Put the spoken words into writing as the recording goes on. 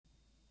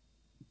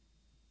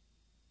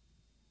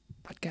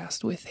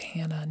podcast with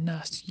Hannah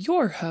Nuss,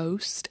 your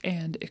host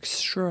and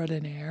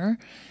extraordinaire.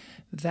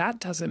 That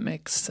doesn't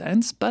make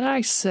sense, but I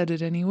said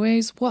it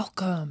anyways.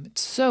 Welcome.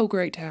 It's so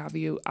great to have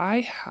you.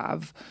 I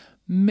have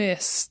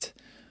missed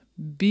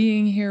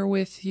being here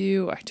with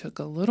you. I took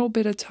a little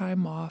bit of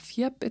time off.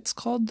 Yep, it's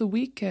called the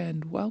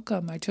weekend.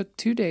 Welcome. I took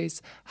 2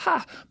 days.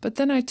 But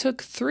then I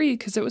took 3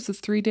 because it was a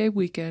 3-day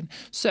weekend.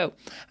 So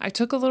I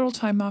took a little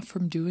time off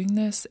from doing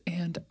this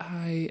and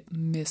I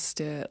missed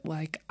it.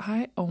 Like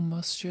I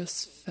almost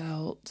just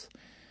felt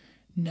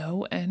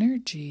no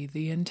energy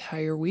the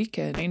entire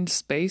weekend. Find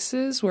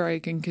spaces where I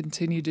can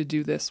continue to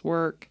do this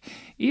work,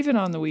 even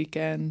on the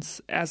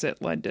weekends as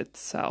it lent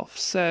itself.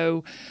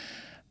 So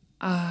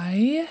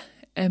I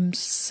am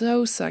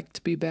so psyched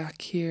to be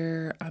back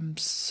here. I'm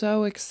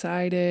so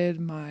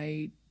excited.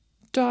 My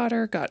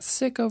daughter got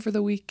sick over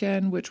the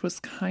weekend, which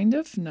was kind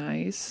of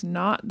nice.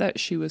 Not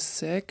that she was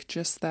sick,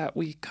 just that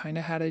we kind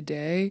of had a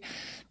day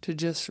to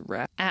just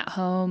rest at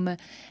home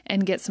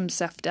and get some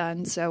stuff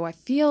done. So I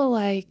feel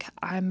like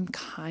I'm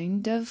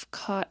kind of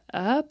caught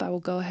up. I will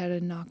go ahead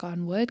and knock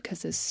on wood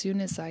because as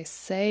soon as I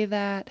say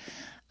that,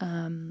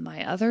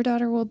 my other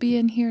daughter will be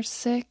in here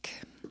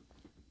sick.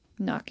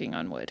 Knocking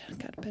on wood.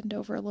 Got to bend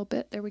over a little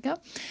bit. There we go.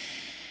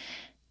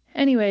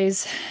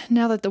 Anyways,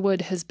 now that the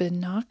wood has been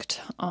knocked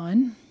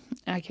on,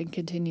 I can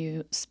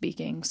continue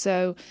speaking.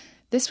 So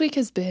this week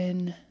has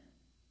been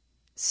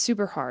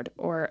super hard,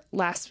 or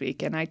last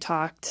week, and I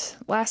talked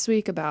last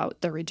week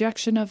about the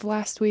rejection of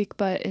last week,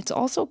 but it's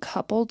also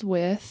coupled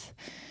with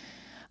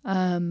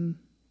volleyball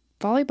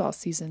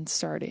season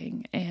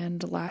starting,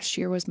 and last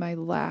year was my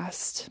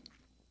last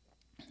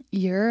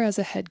year as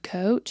a head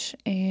coach,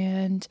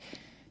 and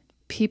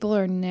people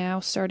are now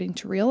starting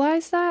to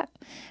realize that,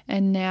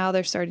 and now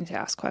they're starting to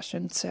ask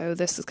questions. So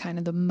this is kind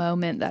of the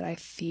moment that I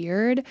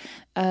feared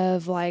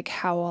of like,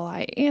 how will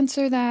I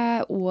answer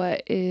that?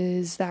 What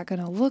is that going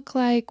to look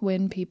like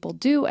when people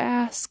do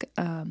ask?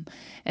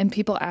 And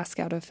people ask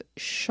out of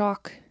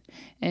shock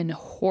and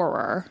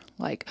horror,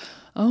 like,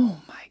 oh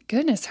my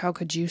goodness, how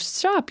could you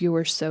stop? You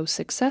were so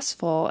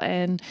successful.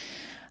 And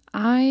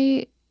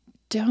I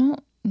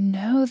don't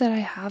know that I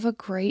have a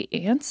great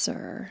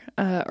answer,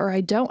 or I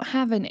don't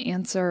have an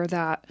answer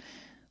that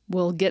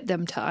will get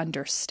them to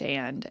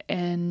understand.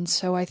 And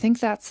so I think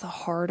that's the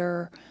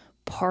harder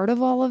part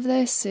of all of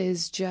this,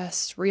 is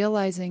just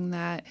realizing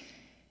that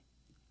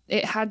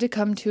it had to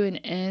come to an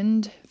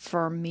end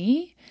for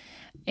me,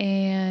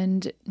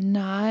 and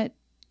not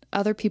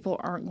other people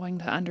aren't going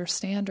to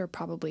understand or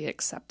probably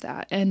accept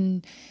that.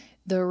 And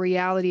the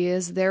reality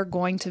is they're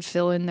going to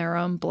fill in their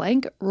own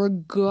blank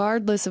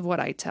regardless of what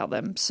I tell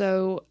them.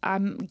 So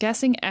I'm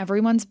guessing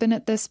everyone's been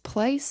at this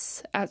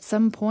place at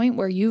some point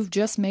where you've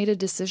just made a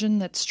decision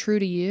that's true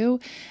to you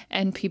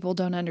and people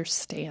don't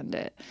understand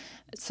it.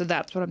 So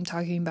that's what I'm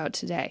talking about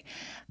today.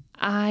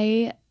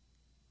 I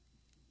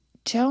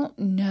don't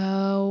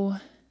know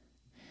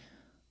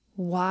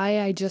why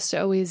I just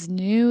always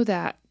knew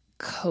that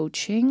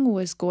coaching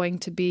was going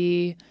to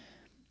be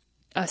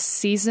a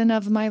season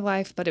of my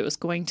life, but it was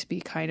going to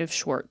be kind of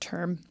short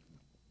term.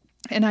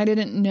 And I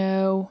didn't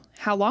know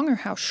how long or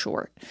how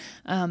short,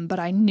 but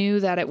I knew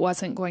that it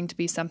wasn't going to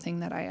be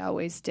something that I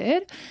always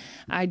did.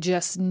 I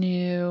just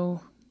knew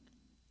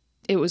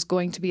it was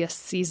going to be a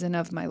season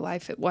of my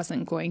life. It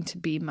wasn't going to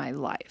be my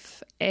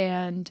life.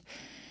 And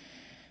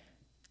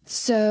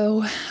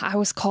so I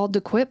was called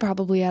to quit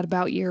probably at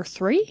about year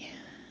 3,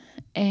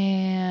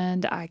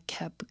 and I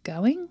kept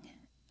going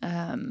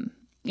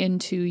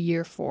into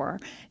year 4.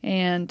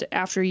 And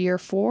after year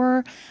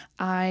 4,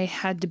 I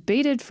had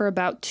debated for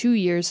about 2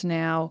 years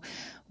now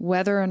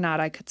whether or not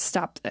I could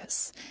stop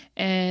this.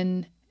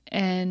 And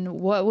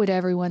what would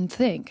everyone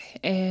think?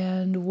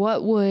 And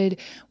what would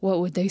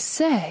they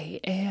say?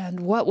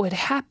 And what would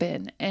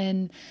happen?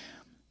 And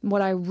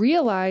what I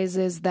realize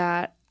is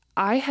that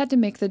I had to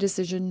make the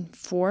decision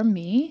for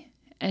me,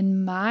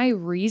 and my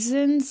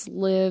reasons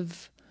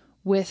live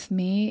with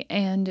me.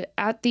 And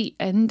at the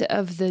end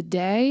of the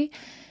day,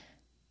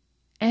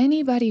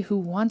 anybody who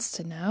wants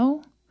to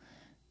know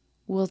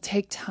will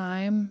take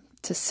time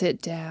to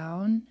sit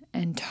down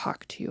and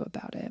talk to you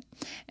about it.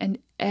 And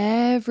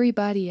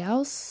everybody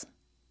else,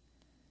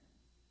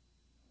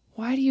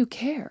 why do you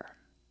care?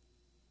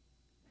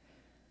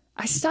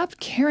 I stopped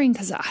caring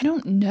because I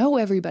don't know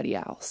everybody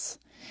else.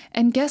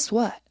 And guess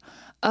what?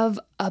 Of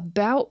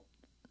about,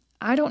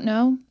 I don't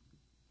know,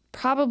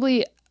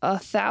 probably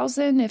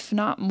 1,000, if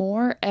not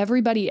more,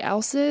 everybody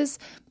else's,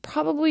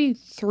 probably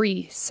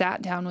 3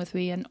 sat down with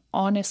me and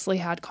honestly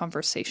had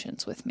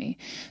conversations with me.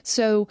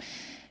 So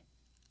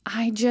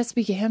I just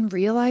began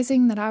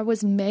realizing that I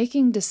was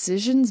making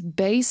decisions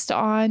based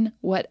on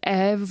what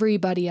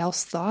everybody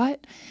else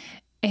thought,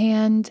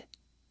 and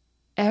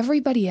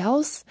everybody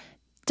else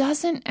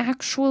doesn't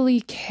actually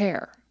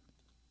care.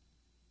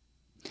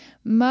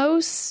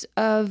 Most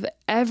of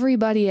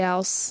everybody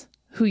else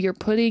who you're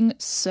putting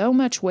so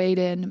much weight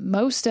in,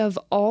 most of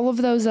all of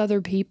those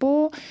other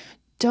people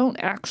don't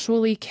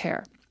actually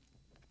care.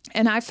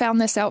 And I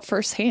found this out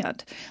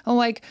firsthand.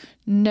 Like,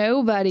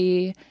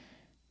 nobody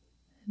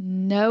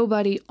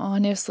nobody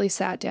honestly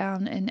sat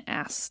down and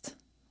asked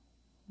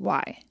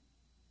why.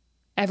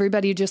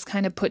 Everybody just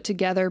kind of put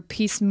together,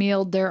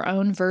 piecemealed their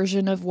own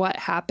version of what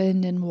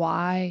happened and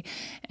why.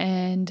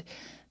 And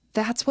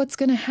that's what's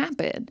going to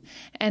happen.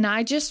 And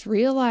I just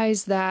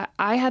realized that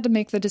I had to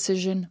make the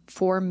decision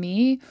for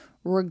me,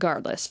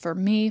 regardless, for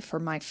me, for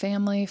my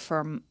family,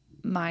 for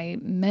my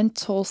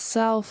mental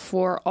self,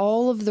 for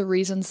all of the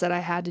reasons that I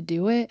had to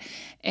do it.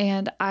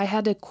 And I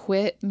had to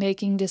quit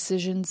making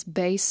decisions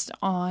based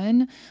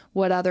on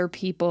what other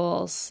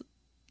people's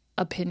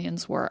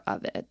opinions were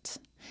of it.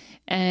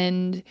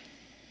 And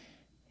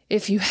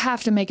if you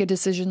have to make a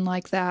decision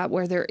like that,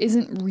 where there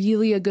isn't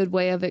really a good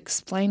way of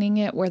explaining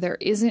it, where there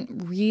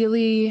isn't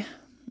really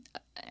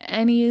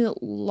any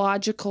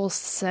logical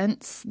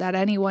sense that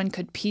anyone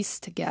could piece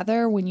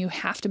together, when you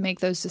have to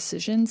make those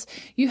decisions,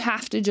 you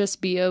have to just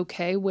be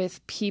okay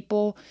with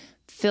people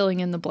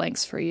filling in the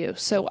blanks for you.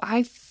 So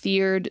I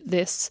feared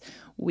this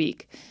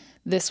week,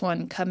 this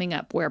one coming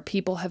up, where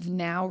people have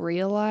now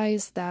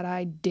realized that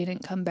I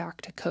didn't come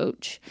back to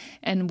coach,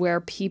 and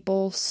where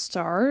people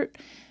start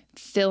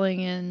filling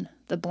in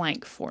the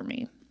blank for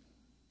me.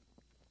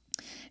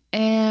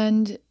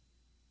 And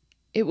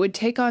it would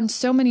take on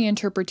so many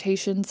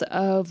interpretations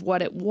of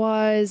what it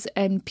was,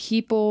 and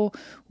people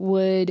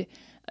would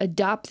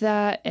adopt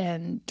that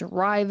and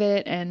derive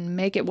it and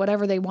make it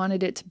whatever they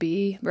wanted it to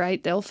be,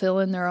 right? They'll fill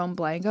in their own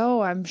blank.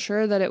 Oh, I'm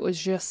sure that it was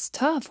just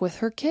tough with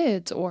her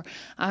kids, or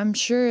I'm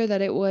sure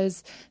that it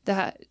was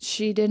that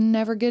she didn't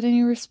ever get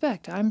any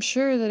respect. I'm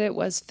sure that it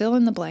was fill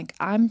in the blank.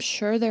 I'm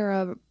sure there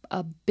are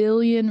a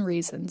billion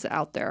reasons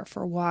out there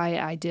for why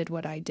I did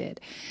what I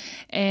did.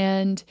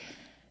 And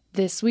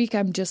this week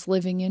I'm just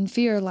living in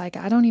fear. Like,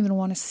 I don't even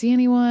want to see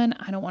anyone.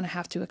 I don't want to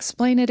have to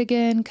explain it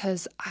again,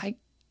 because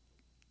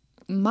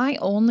my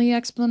only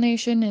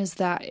explanation is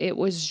that it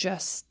was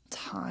just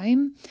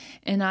time,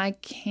 and I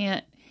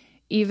can't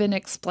even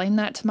explain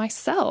that to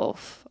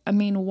myself. I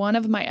mean, one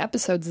of my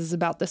episodes is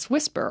about this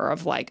whisper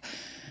of like,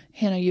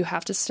 Hannah, you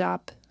have to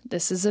stop.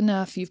 This is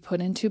enough. You've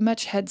put in too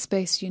much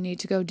headspace. You need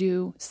to go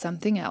do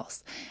something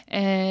else.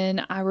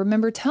 And I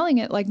remember telling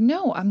it like,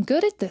 no, I'm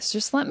good at this.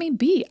 Just let me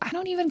be. I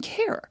don't even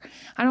care.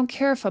 I don't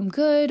care if I'm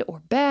good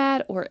or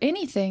bad or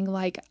anything.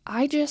 Like,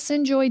 I just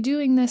enjoy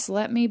doing this.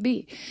 Let me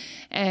be.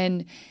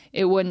 And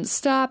it wouldn't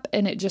stop.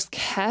 And it just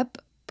kept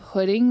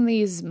putting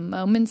these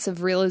moments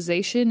of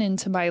realization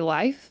into my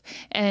life.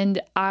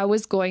 And I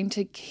was going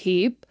to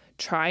keep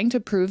trying to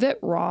prove it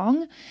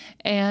wrong,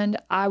 and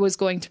I was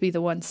going to be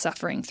the one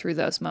suffering through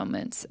those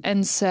moments.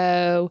 And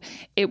so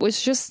it was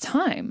just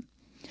time.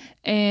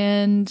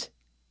 And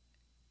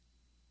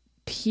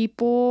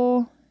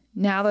people,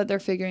 now that they're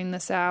figuring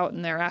this out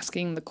and they're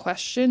asking the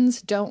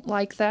questions, don't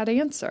like that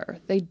answer.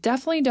 They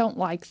definitely don't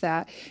like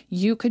that.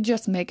 You could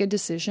just make a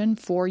decision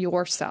for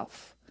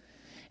yourself,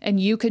 and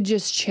you could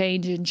just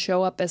change and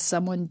show up as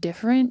someone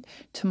different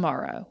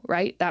tomorrow,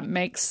 right?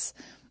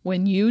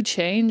 When you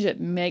change, it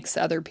makes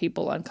other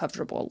people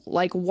uncomfortable,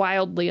 like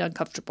wildly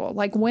uncomfortable.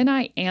 Like when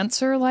I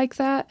answer like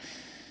that,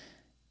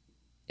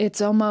 it's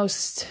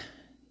almost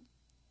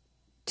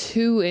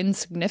too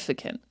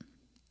insignificant.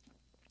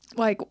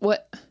 Like,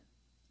 what?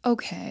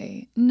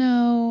 Okay,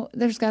 no,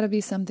 there's got to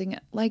be something.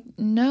 Like,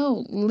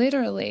 no,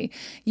 literally.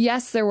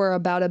 Yes, there were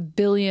about a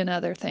billion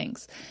other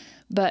things,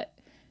 but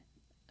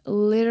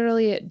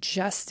literally it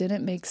just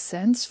didn't make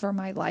sense for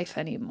my life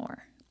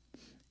anymore.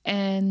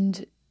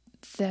 And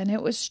then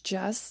it was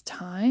just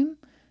time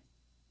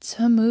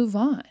to move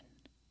on.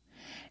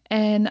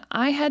 And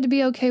I had to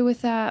be okay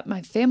with that.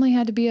 My family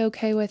had to be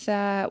okay with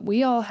that.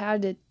 We all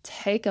had to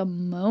take a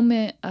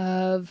moment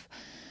of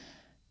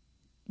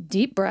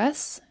deep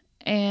breaths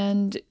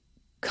and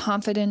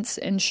confidence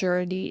and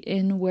surety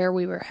in where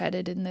we were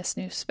headed in this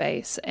new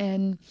space.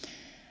 And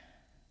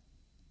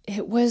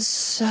it was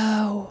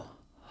so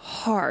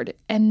hard,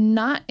 and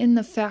not in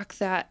the fact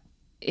that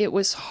it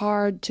was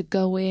hard to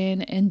go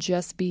in and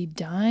just be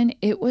done.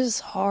 It was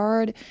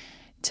hard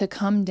to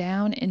come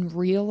down and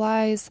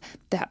realize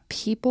that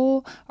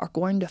people are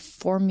going to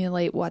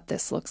formulate what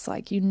this looks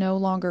like. You no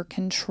longer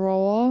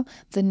control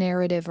the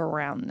narrative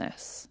around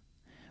this,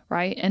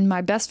 right? And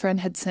my best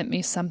friend had sent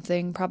me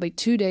something probably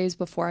 2 days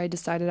before I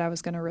decided I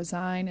was going to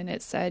resign. And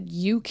it said,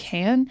 you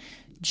can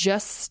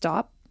just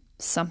stop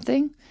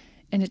something,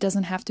 and it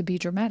doesn't have to be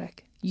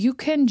dramatic. You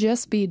can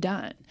just be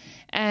done.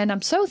 And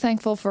I'm so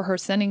thankful for her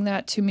sending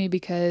that to me,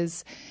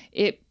 because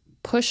it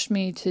pushed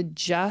me to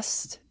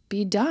just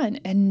be done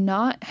and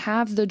not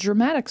have the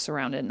dramatics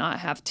around it, not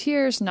have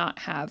tears, not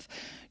have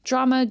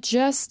drama,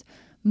 just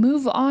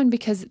move on,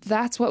 because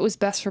that's what was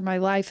best for my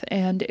life.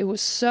 And it was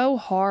so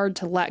hard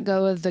to let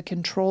go of the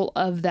control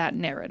of that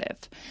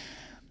narrative.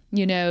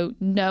 You know,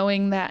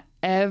 knowing that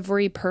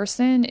every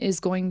person is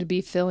going to be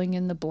filling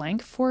in the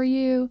blank for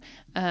you,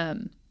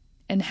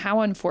 and how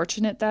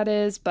unfortunate that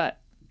is, but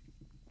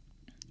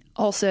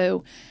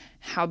also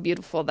how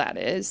beautiful that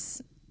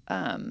is,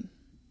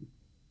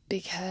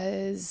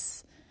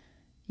 because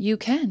you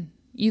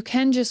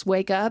can just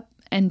wake up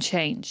and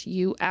change.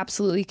 You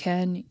absolutely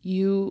can.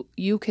 You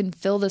can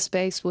fill the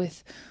space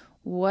with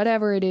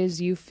whatever it is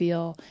you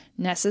feel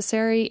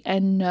necessary,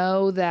 and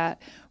know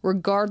that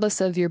regardless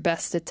of your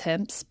best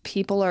attempts,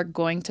 people are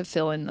going to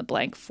fill in the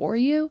blank for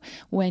you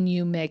when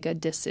you make a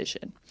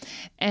decision.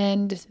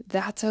 And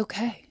that's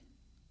okay.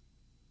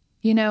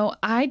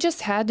 I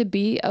just had to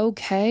be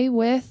okay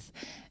with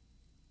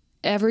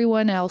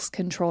everyone else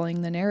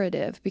controlling the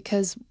narrative,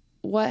 because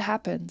what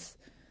happens?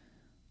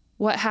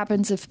 What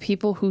happens if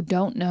people who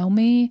don't know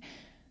me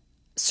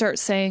start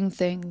saying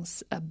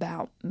things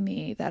about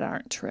me that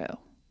aren't true?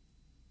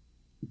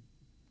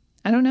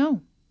 I don't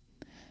know.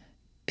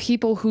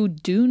 People who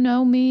do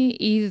know me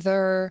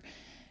either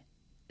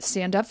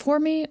stand up for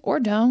me or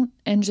don't,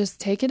 and just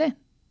take it in.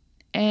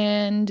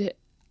 And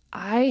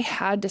I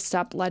had to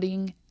stop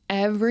letting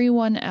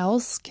everyone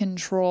else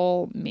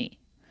control me,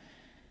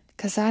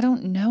 because I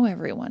don't know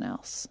everyone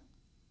else,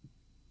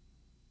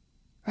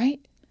 right?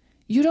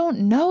 You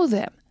don't know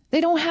them.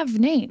 They don't have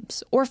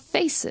names or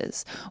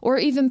faces or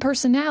even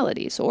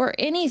personalities or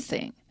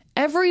anything.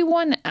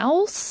 Everyone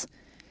else,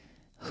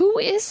 who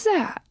is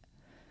that?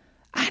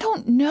 I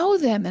don't know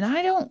them, and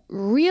I don't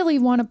really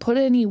want to put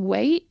any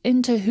weight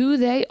into who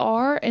they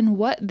are and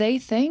what they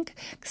think,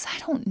 because I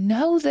don't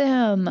know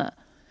them.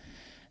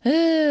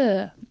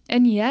 Ugh.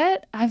 And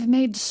yet, I've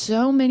made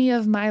so many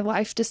of my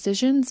life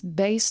decisions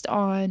based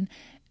on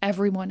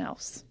everyone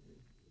else,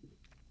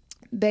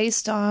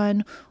 based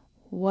on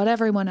what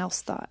everyone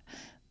else thought.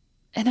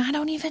 And I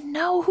don't even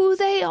know who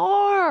they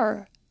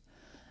are.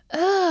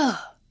 Ugh.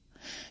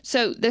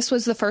 So this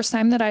was the first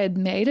time that I had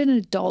made an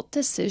adult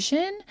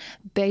decision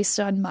based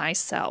on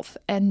myself.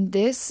 And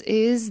this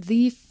is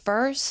the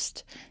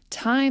first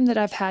time that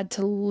I've had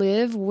to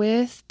live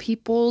with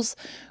people's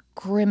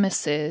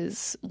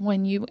grimaces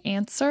when you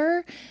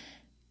answer,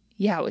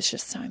 yeah, it was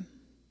just time,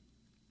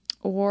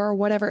 or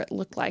whatever it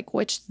looked like,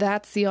 which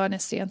that's the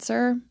honest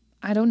answer.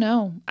 I don't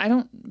know. I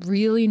don't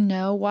really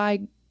know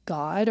why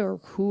God or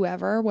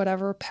whoever,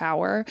 whatever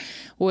power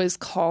was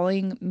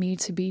calling me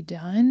to be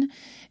done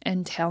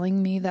and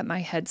telling me that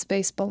my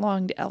headspace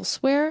belonged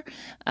elsewhere.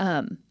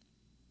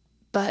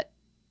 But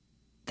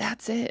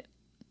that's it.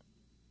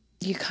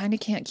 You kind of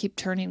can't keep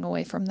turning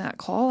away from that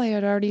call. I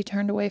had already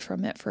turned away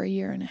from it for 1.5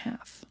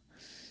 years.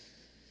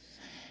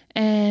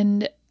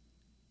 And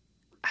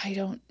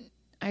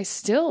I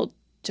still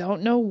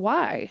don't know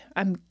why.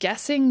 I'm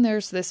guessing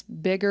there's this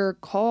bigger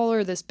call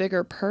or this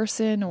bigger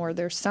person, or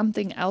there's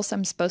something else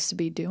I'm supposed to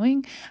be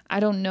doing. I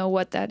don't know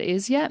what that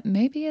is yet.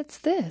 Maybe it's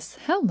this.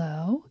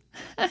 Hello.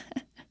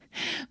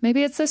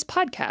 Maybe it's this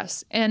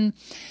podcast. And,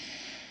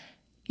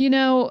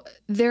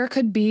 there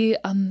could be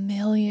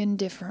 1,000,000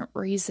 different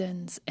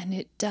reasons, and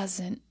it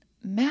doesn't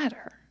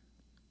matter.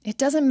 It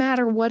doesn't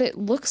matter what it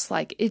looks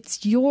like.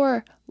 It's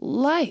your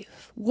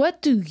life.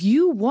 What do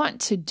you want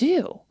to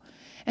do?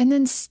 And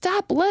then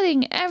stop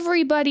letting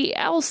everybody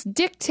else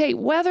dictate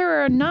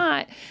whether or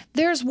not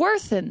there's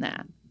worth in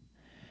that,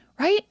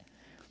 right?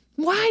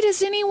 Why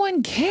does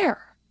anyone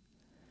care?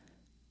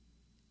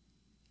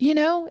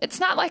 It's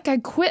not like I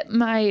quit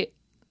my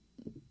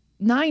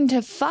 9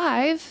 to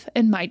 5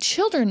 and my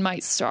children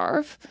might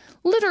starve.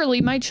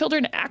 Literally, my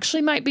children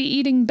actually might be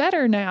eating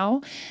better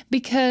now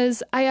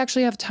because I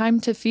actually have time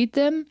to feed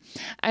them.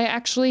 I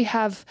actually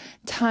have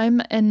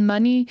time and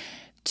money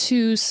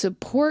to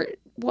support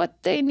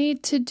what they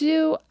need to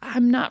do.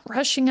 I'm not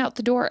rushing out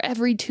the door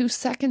every 2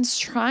 seconds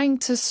trying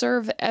to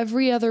serve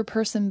every other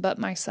person but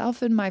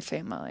myself and my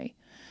family,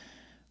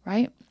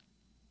 right?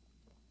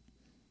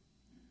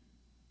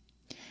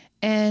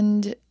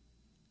 And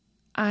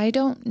I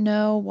don't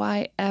know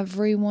why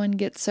everyone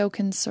gets so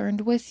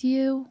concerned with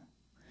you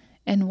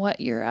and what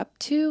you're up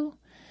to,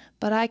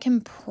 but I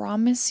can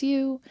promise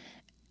you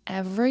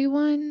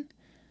everyone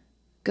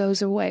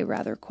goes away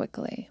rather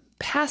quickly.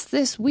 Past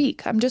this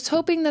week. I'm just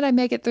hoping that I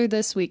make it through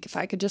this week. If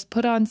I could just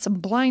put on some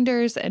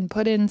blinders and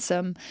put in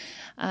some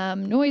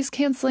noise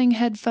canceling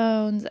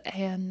headphones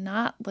and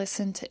not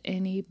listen to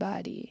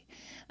anybody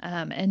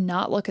and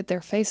not look at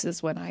their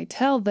faces when I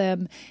tell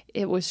them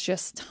it was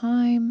just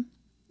time.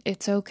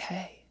 It's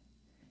okay.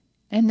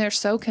 And they're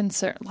so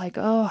concerned, like,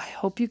 oh, I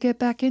hope you get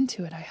back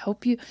into it. I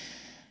hope you,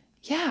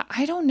 yeah,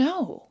 I don't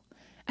know.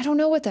 I don't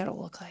know what that'll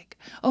look like.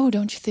 Oh,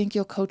 don't you think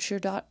you'll coach your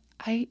daughter?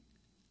 I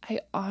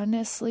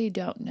honestly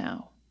don't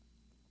know.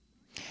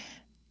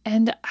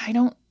 And I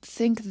don't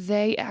think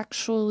they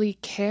actually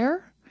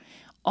care.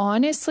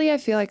 Honestly, I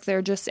feel like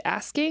they're just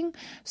asking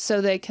so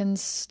they can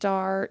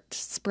start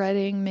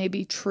spreading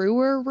maybe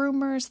truer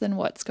rumors than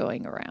what's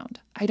going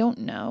around. I don't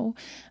know.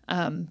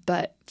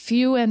 But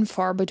few and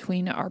far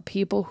between are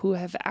people who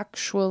have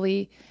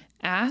actually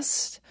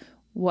asked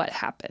what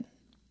happened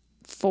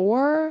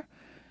for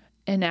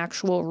an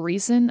actual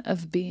reason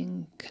of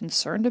being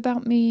concerned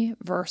about me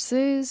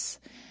versus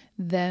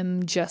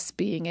them just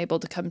being able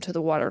to come to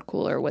the water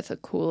cooler with a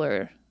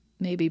cooler,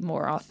 maybe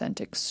more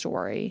authentic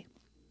story.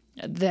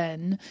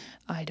 Then,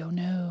 I don't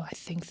know, I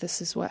think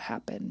this is what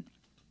happened.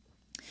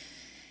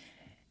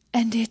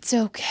 And it's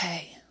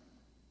okay.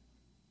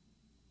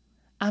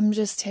 I'm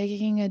just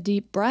taking a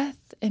deep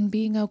breath and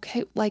being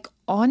okay. Like,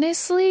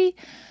 honestly,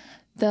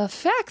 the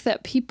fact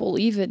that people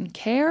even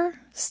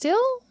care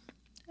still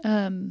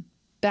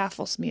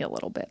baffles me a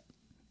little bit.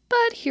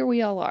 But here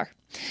we all are.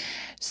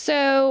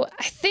 So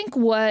I think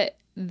what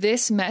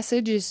this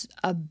message is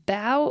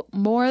about,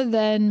 more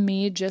than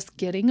me just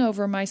getting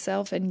over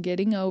myself and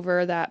getting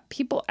over that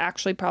people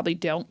actually probably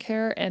don't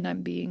care, and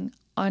I'm being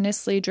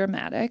honestly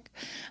dramatic.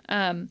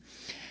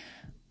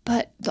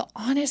 But the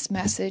honest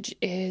message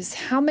is,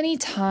 how many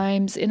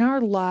times in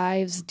our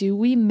lives do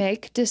we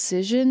make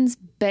decisions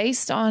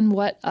based on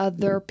what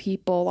other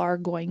people are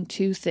going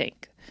to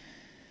think?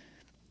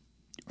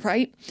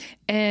 Right?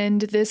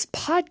 And this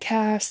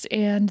podcast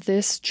and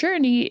this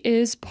journey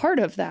is part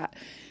of that.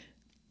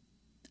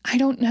 I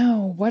don't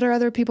know. What are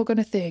other people going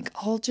to think?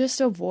 I'll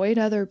just avoid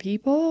other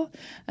people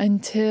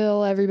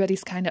until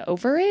everybody's kind of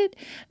over it.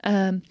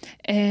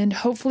 And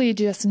hopefully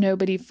just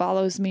nobody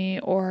follows me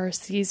or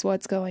sees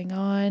what's going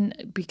on,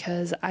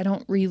 because I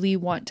don't really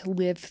want to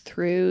live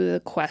through the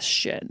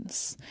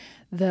questions,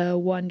 the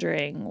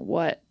wondering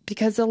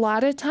because a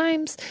lot of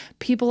times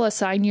people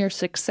assign your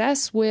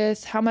success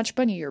with how much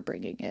money you're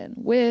bringing in,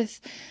 with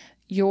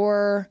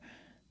your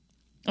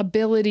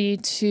ability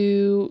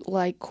to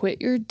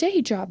quit your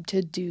day job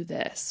to do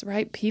this,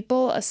 right?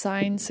 People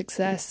assign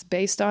success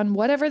based on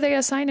whatever they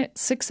assign it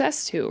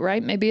success to,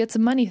 right? Maybe it's a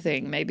money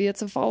thing. Maybe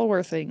it's a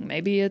follower thing.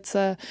 Maybe it's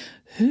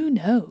who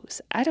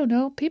knows? I don't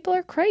know. People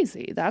are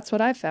crazy. That's what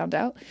I found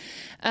out.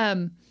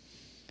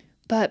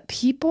 But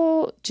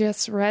people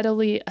just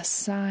readily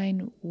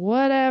assign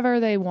whatever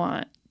they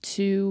want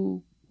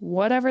to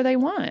whatever they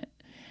want.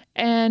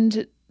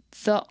 And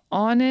the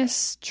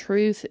honest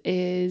truth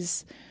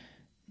is,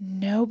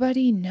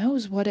 nobody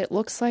knows what it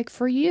looks like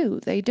for you.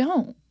 They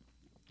don't.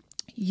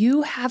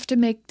 You have to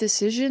make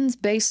decisions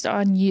based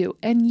on you.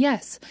 And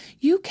yes,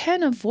 you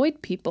can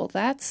avoid people.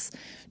 That's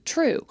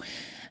true.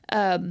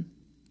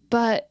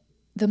 But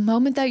the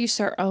moment that you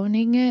start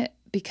owning it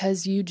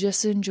because you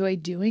just enjoy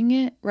doing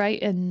it,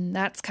 right? And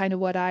that's kind of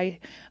what I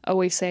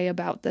always say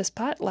about this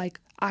pot.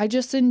 I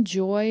just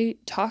enjoy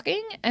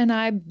talking, and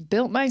I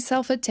built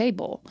myself a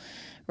table.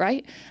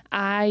 Right?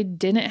 I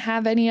didn't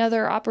have any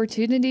other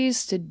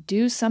opportunities to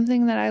do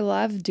something that I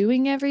love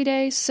doing every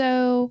day,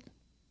 so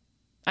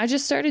I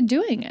just started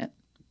doing it.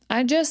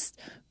 I just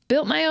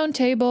built my own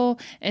table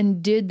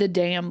and did the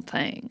damn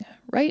thing,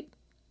 right?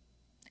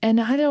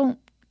 And I don't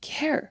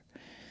care.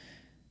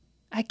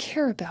 I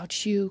care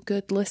about you,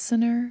 good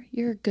listener.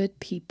 You're good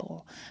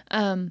people.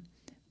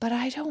 But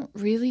I don't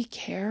really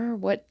care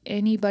what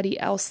anybody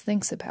else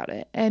thinks about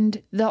it.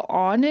 And the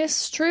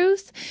honest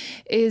truth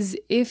is,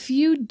 if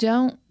you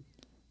don't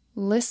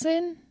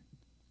listen,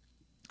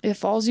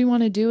 if all you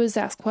want to do is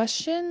ask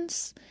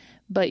questions,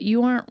 but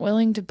you aren't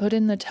willing to put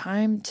in the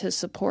time to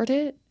support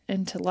it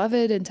and to love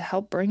it and to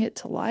help bring it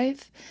to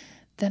life,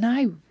 then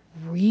I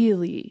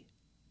really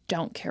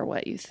don't care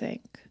what you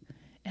think.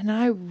 And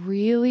I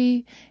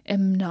really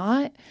am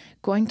not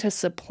going to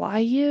supply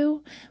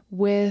you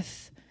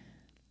with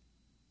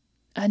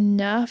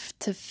enough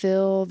to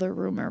fill the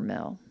rumor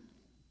mill,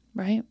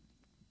 right?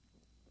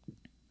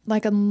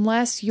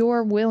 Unless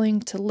you're willing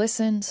to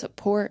listen,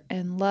 support,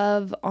 and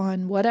love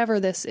on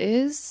whatever this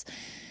is,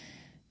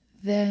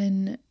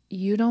 then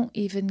you don't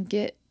even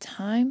get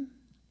time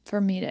for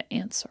me to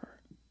answer,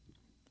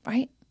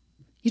 right?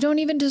 You don't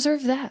even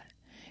deserve that.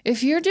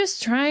 If you're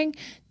just trying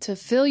to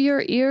fill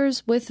your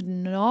ears with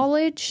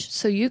knowledge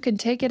so you can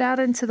take it out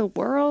into the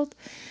world,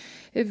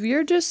 if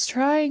you're just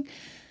trying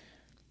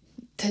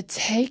to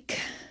take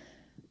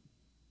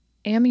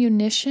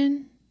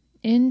ammunition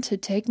in to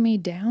take me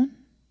down,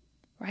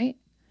 right?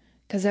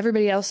 Because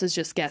everybody else is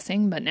just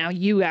guessing, but now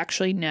you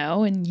actually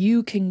know, and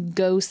you can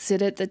go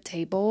sit at the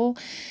table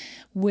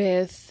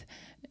with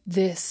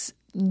this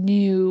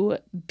new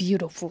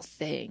beautiful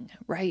thing,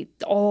 right?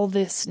 All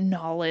this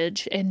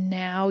knowledge, and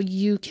now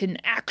you can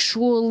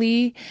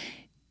actually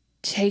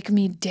take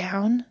me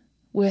down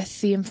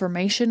with the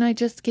information I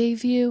just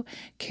gave you.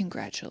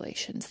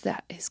 Congratulations.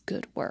 That is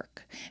good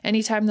work.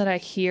 Anytime that I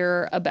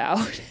hear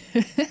about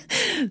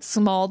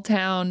small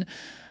town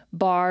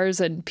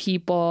bars and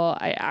people,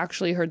 I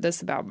actually heard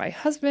this about my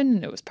husband,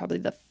 and it was probably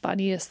the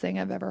funniest thing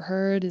I've ever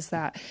heard, is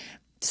that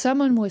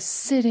someone was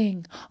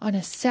sitting on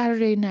a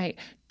Saturday night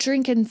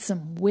drinking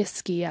some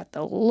whiskey at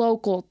the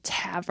local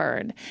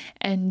tavern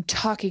and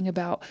talking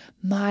about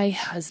my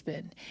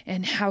husband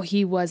and how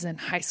he was in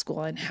high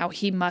school and how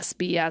he must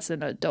be as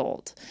an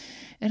adult.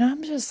 And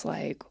I'm just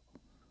like,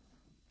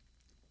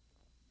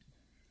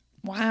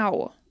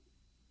 wow,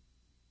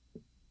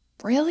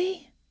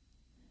 really?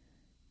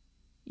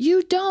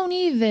 You don't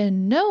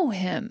even know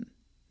him.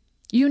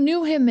 You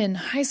knew him in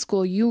high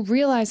school. You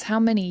realize how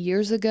many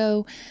years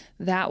ago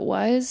that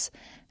was?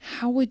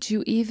 How would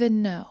you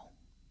even know?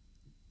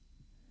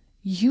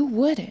 You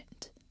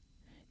wouldn't.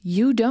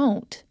 You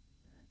don't.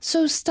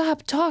 So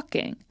stop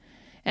talking.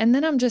 And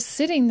then I'm just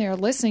sitting there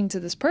listening to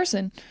this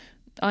person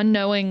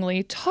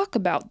unknowingly talk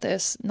about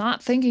this,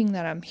 not thinking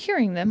that I'm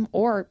hearing them,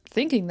 or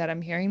thinking that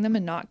I'm hearing them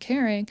and not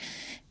caring.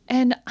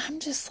 And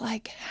I'm just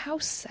like, how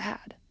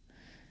sad.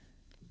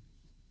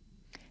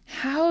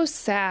 How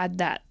sad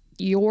that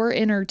your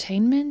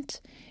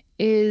entertainment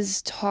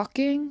is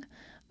talking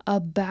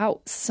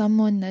about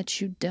someone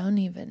that you don't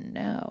even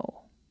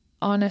know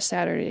on a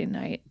Saturday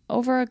night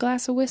over a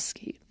glass of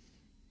whiskey.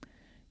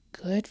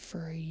 Good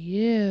for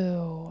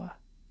you.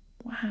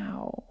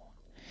 Wow.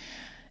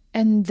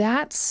 And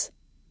that's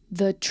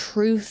the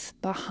truth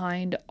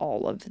behind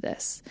all of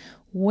this.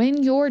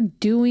 When you're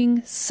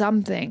doing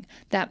something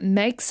that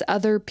makes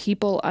other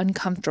people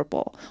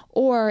uncomfortable,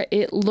 or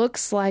it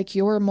looks like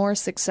you're more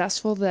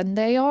successful than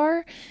they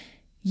are,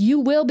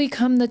 you will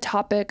become the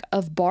topic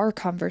of bar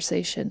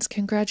conversations.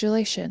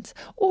 Congratulations.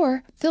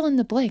 Or fill in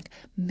the blank.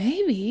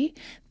 Maybe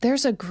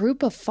there's a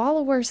group of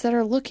followers that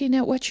are looking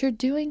at what you're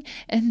doing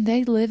and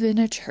they live in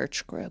a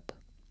church group.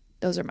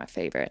 Those are my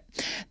favorite.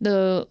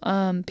 The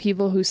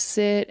people who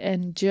sit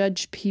and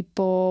judge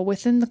people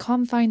within the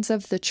confines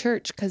of the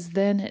church, because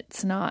then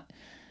it's not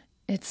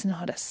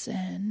a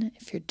sin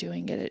if you're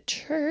doing it at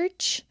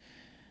church.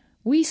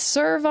 We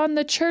serve on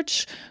the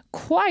church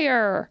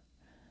choir.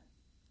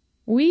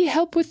 We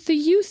help with the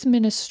youth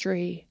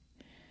ministry.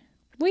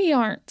 We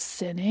aren't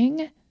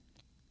sinning.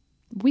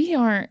 We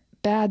aren't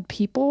bad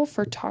people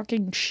for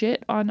talking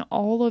shit on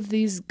all of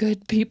these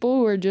good people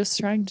who are just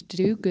trying to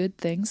do good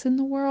things in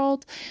the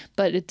world,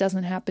 but it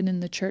doesn't happen in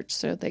the church,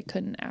 so they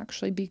couldn't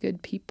actually be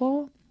good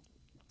people.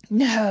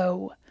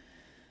 No.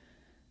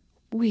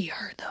 We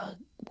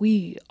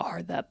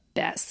are the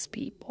best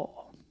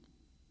people.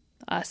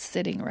 Us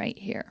sitting right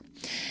here.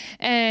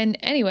 And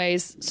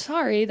anyways,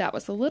 sorry, that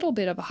was a little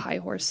bit of a high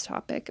horse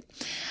topic.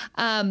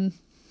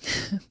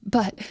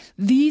 But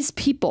these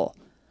people,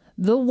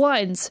 the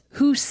ones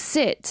who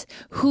sit,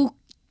 who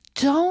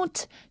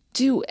don't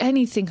do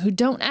anything, who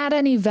don't add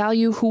any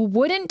value, who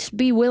wouldn't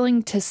be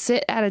willing to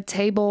sit at a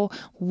table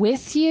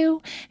with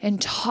you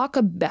and talk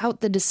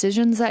about the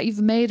decisions that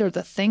you've made or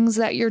the things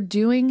that you're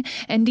doing.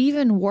 And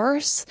even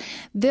worse,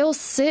 they'll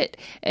sit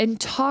and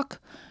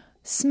talk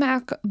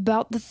smack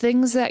about the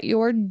things that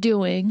you're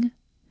doing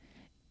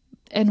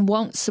and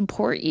won't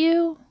support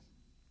you.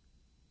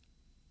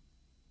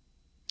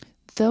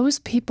 Those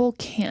people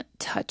can't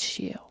touch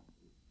you.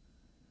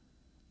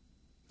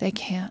 They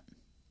can't.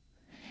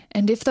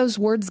 And if those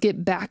words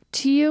get back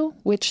to you,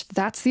 which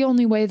that's the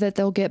only way that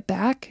they'll get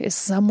back, is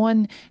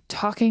someone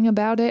talking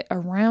about it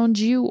around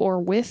you or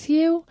with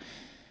you,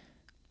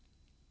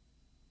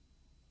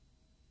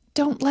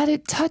 don't let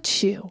it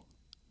touch you.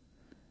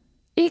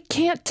 It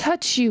can't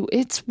touch you.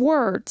 It's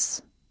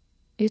words.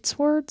 It's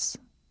words.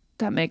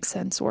 That makes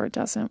sense, or it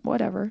doesn't.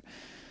 Whatever.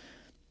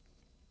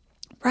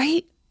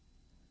 Right?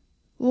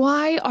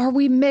 Why are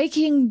we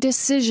making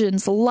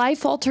decisions,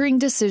 life-altering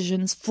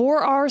decisions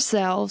for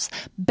ourselves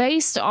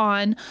based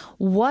on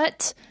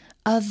what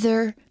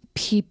other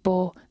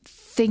people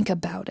think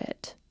about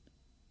it?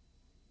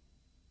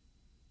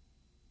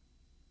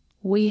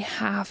 We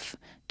have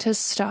to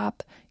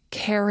stop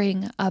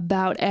caring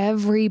about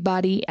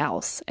everybody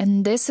else.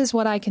 And this is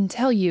what I can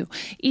tell you.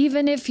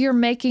 Even if you're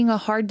making a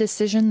hard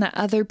decision that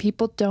other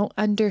people don't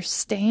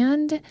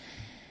understand,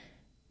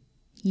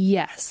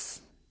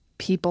 yes,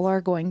 people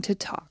are going to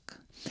talk.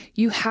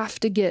 You have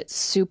to get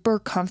super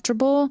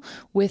comfortable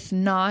with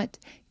not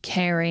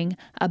caring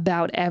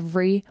about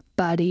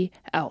everybody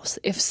else.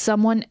 If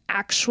someone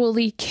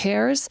actually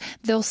cares,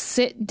 they'll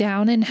sit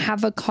down and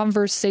have a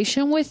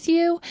conversation with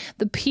you.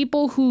 The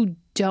people who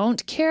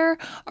don't care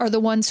are the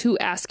ones who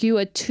ask you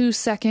a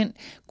 2-second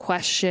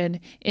question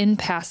in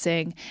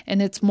passing,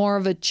 and it's more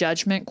of a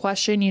judgment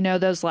question. You know,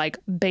 those like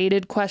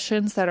baited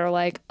questions that are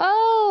like,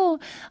 oh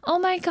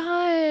my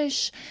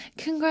gosh,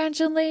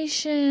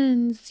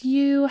 congratulations,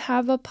 you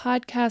have a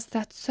podcast.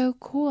 That's so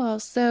cool.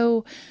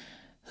 So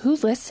who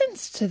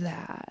listens to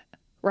that,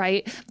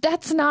 right?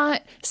 That's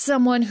not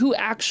someone who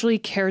actually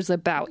cares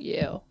about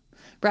you.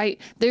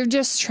 Right? They're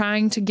just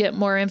trying to get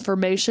more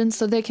information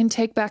so they can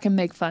take back and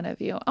make fun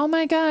of you. Oh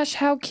my gosh,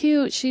 how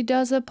cute. She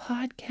does a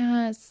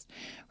podcast,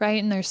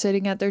 right? And they're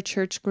sitting at their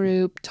church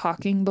group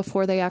talking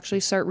before they actually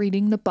start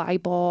reading the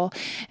Bible.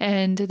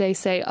 And they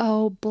say,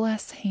 oh,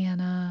 bless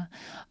Hannah.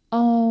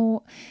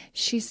 Oh,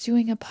 she's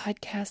doing a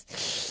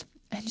podcast.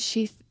 And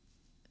she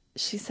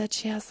said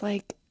she has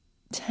like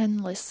 10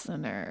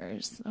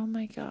 listeners. Oh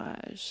my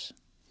gosh.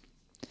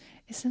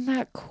 Isn't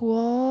that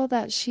cool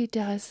that she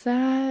does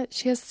that?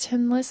 She has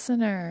 10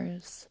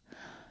 listeners.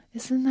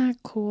 Isn't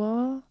that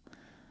cool?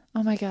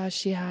 Oh my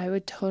gosh, yeah, I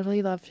would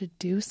totally love to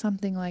do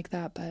something like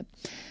that, but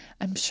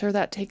I'm sure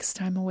that takes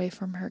time away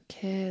from her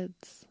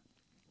kids.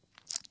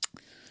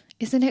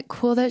 Isn't it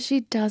cool that she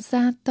does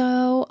that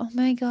though? Oh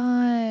my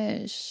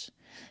gosh.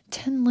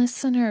 10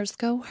 listeners,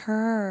 go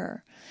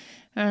her.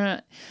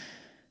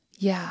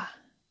 Yeah.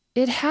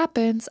 It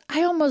happens.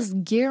 I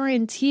almost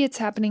guarantee it's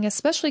happening,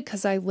 especially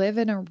because I live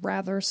in a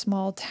rather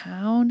small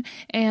town.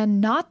 And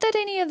not that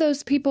any of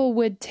those people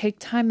would take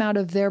time out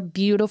of their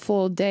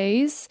beautiful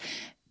days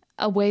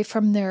away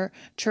from their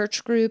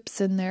church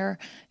groups and their,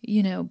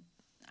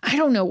 I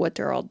don't know what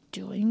they're all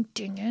doing.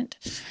 Dang it.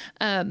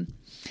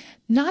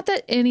 Not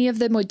that any of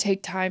them would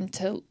take time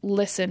to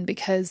listen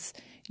because,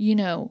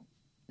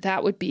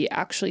 that would be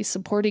actually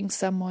supporting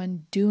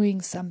someone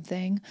doing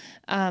something.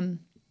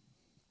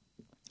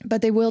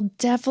 But they will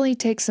definitely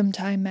take some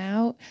time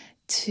out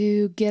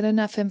to get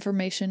enough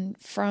information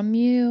from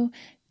you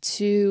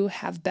to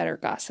have better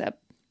gossip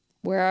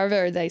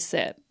wherever they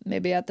sit.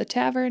 Maybe at the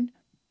tavern.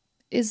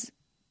 Is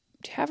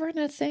tavern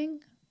a thing?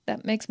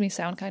 That makes me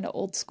sound kind of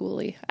old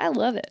schooly. I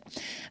love it.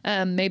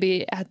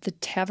 Maybe at the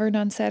tavern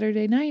on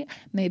Saturday night,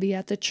 maybe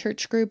at the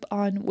church group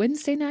on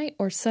Wednesday night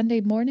or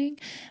Sunday morning,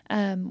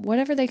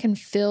 whatever they can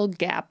fill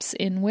gaps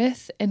in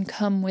with and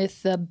come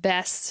with the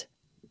best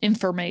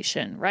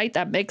information, right?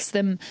 That makes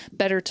them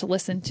better to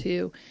listen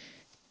to.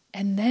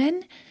 And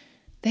then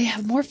they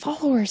have more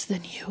followers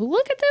than you.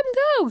 Look at them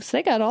go. So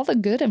they got all the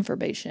good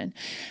information.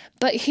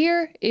 But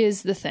here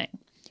is the thing.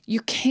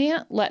 You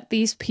can't let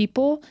these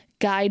people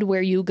guide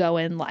where you go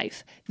in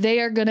life. They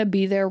are going to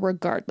be there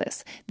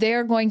regardless. They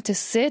are going to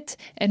sit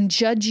and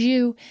judge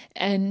you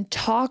and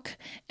talk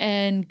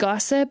and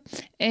gossip,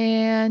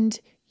 and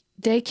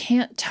they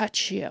can't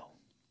touch you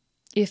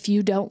if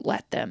you don't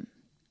let them.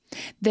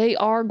 They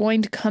are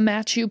going to come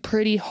at you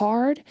pretty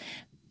hard.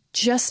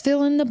 Just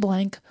fill in the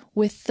blank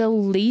with the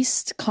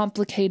least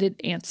complicated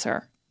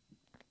answer.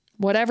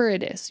 Whatever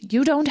it is.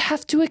 You don't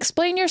have to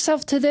explain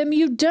yourself to them.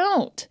 You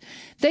don't.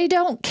 They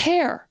don't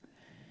care.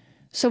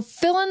 So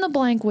fill in the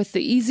blank with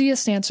the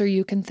easiest answer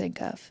you can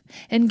think of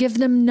and give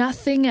them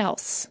nothing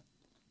else.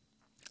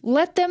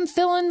 Let them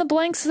fill in the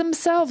blanks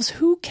themselves.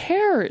 Who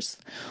cares?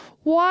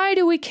 Why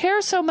do we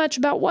care so much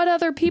about what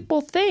other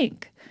people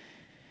think?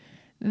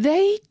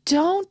 They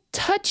don't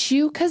touch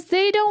you because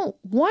they don't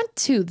want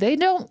to. They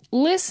don't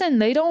listen.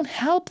 They don't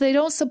help. They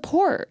don't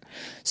support.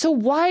 So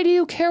why do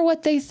you care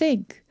what they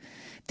think?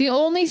 The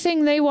only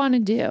thing they want to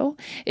do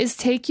is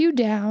take you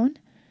down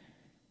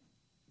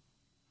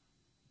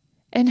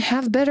and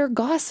have better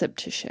gossip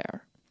to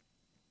share.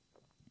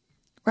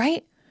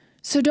 Right?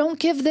 So don't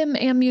give them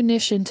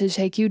ammunition to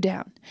take you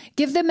down.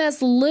 Give them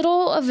as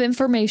little of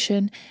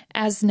information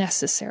as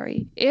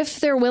necessary. If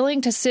they're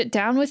willing to sit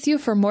down with you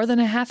for more than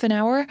a half an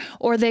hour,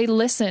 or they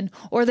listen,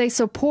 or they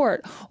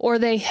support, or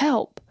they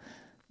help,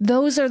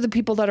 those are the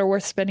people that are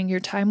worth spending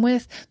your time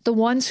with. The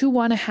ones who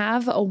want to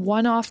have a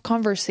one-off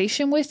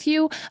conversation with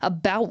you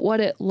about what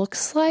it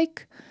looks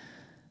like,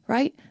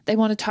 right? They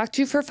want to talk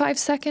to you for 5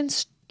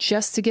 seconds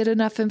just to get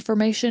enough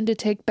information to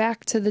take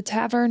back to the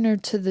tavern or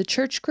to the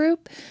church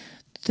group.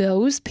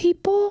 Those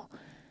people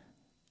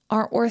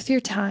aren't worth your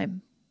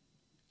time.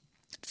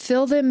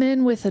 Fill them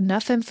in with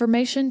enough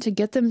information to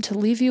get them to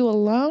leave you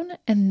alone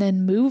and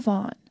then move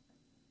on.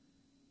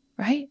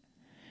 Right?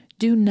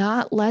 Do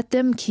not let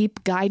them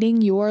keep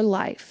guiding your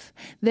life.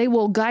 They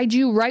will guide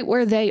you right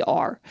where they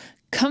are,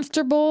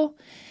 comfortable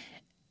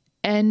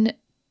and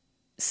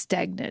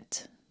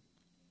stagnant.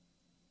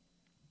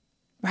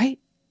 Right?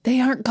 They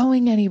aren't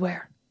going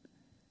anywhere.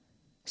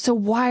 So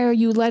why are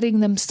you letting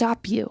them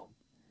stop you?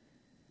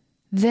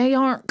 They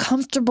aren't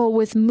comfortable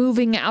with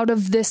moving out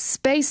of this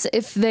space.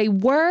 If they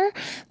were,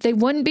 they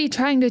wouldn't be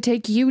trying to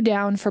take you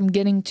down from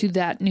getting to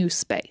that new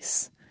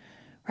space,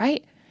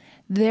 right?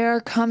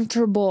 They're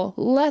comfortable.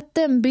 Let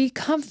them be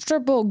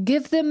comfortable.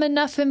 Give them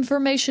enough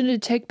information to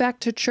take back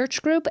to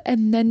church group,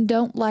 and then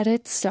don't let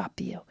it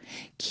stop you.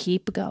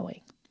 Keep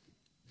going.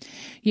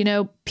 You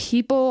know,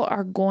 people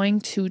are going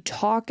to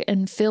talk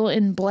and fill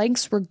in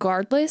blanks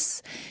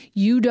regardless.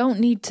 You don't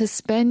need to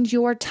spend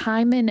your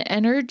time and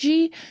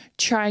energy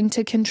trying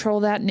to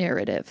control that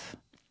narrative.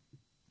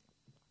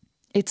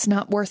 It's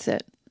not worth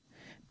it.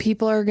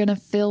 People are going to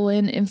fill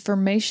in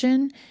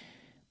information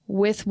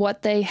with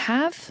what they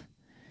have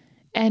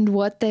and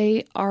what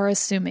they are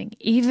assuming.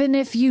 Even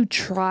if you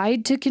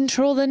tried to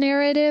control the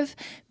narrative,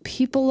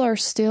 people are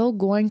still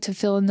going to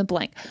fill in the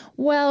blank.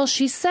 Well,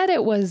 she said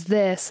it was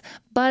this,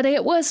 but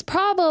it was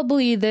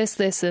probably this,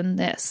 this, and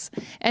this.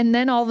 And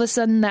then all of a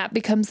sudden that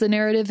becomes the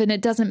narrative and it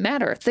doesn't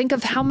matter. Think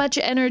of how much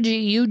energy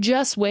you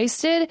just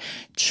wasted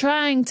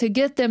trying to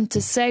get them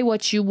to say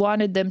what you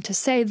wanted them to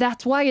say.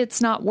 That's why it's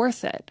not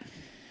worth it.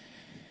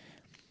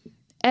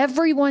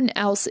 Everyone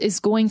else is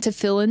going to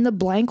fill in the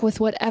blank with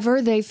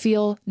whatever they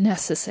feel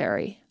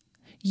necessary.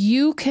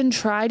 You can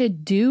try to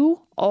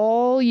do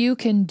all you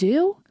can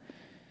do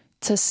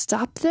to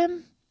stop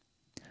them,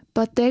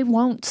 but they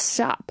won't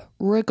stop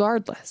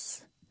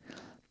regardless.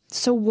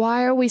 So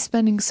why are we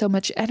spending so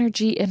much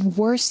energy? And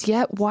worse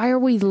yet, why are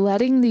we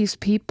letting these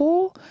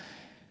people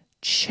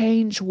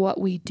change what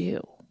we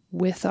do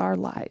with our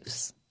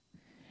lives?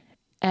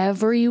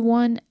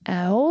 Everyone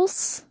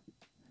else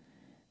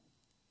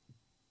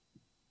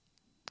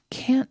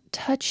can't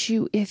touch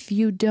you if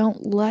you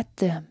don't let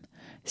them.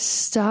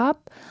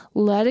 Stop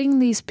letting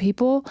these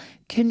people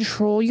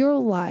control your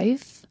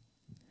life.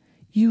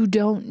 You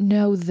don't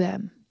know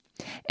them.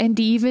 And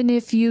even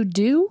if you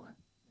do,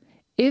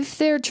 if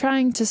they're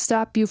trying to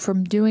stop you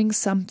from doing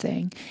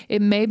something,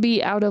 it may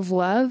be out of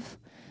love,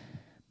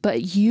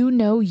 but you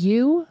know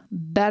you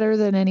better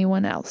than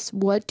anyone else.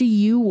 What do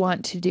you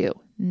want to do?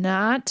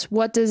 Not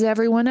what does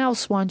everyone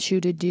else want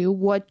you to do?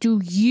 What do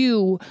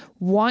you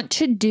want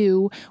to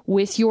do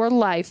with your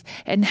life?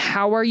 And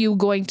how are you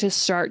going to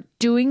start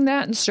doing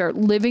that and start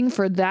living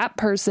for that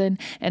person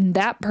and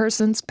that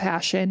person's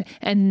passion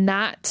and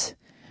not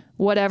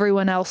what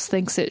everyone else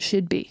thinks it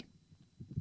should be?